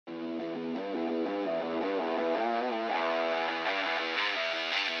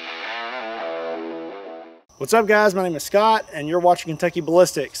What's up guys, my name is Scott and you're watching Kentucky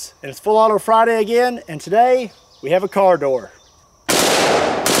Ballistics. And it's Full Auto Friday again, and today we have a car door.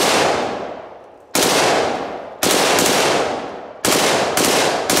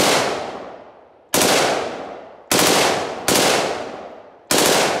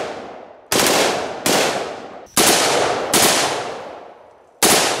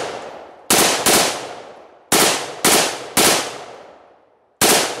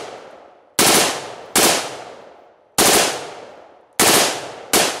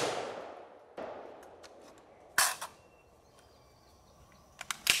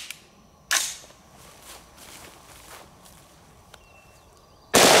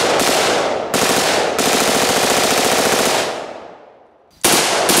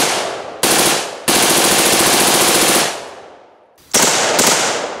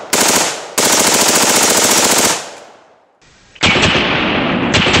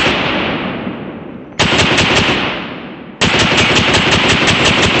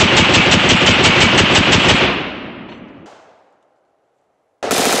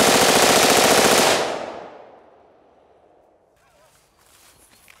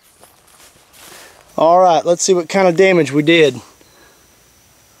 Alright, let's see what kind of damage we did.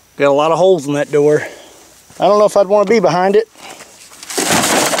 Got a lot of holes in that door. I don't know if I'd want to be behind it.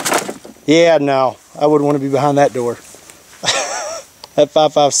 Yeah, no, I wouldn't want to be behind that door. That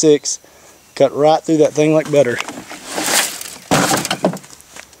 5.56 cut right through that thing like butter.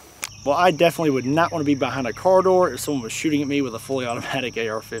 Well, I definitely would not want to be behind a car door if someone was shooting at me with a fully automatic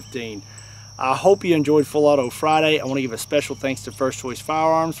AR-15. I hope you enjoyed Full Auto Friday. I want to give a special thanks to First Choice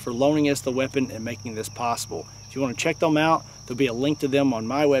Firearms for loaning us the weapon and making this possible. If you want to check them out, there'll be a link to them on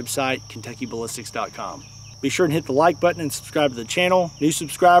my website, KentuckyBallistics.com. Be sure and hit the like button and subscribe to the channel. New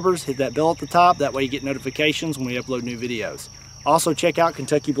subscribers, hit that bell at the top. That way you get notifications when we upload new videos. Also check out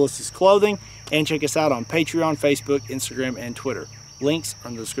Kentucky Ballistics Clothing and check us out on Patreon, Facebook, Instagram, and Twitter. Links are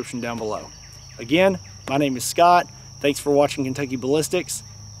in the description down below. Again, my name is Scott. Thanks for watching Kentucky Ballistics,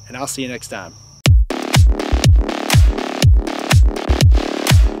 and I'll see you next time.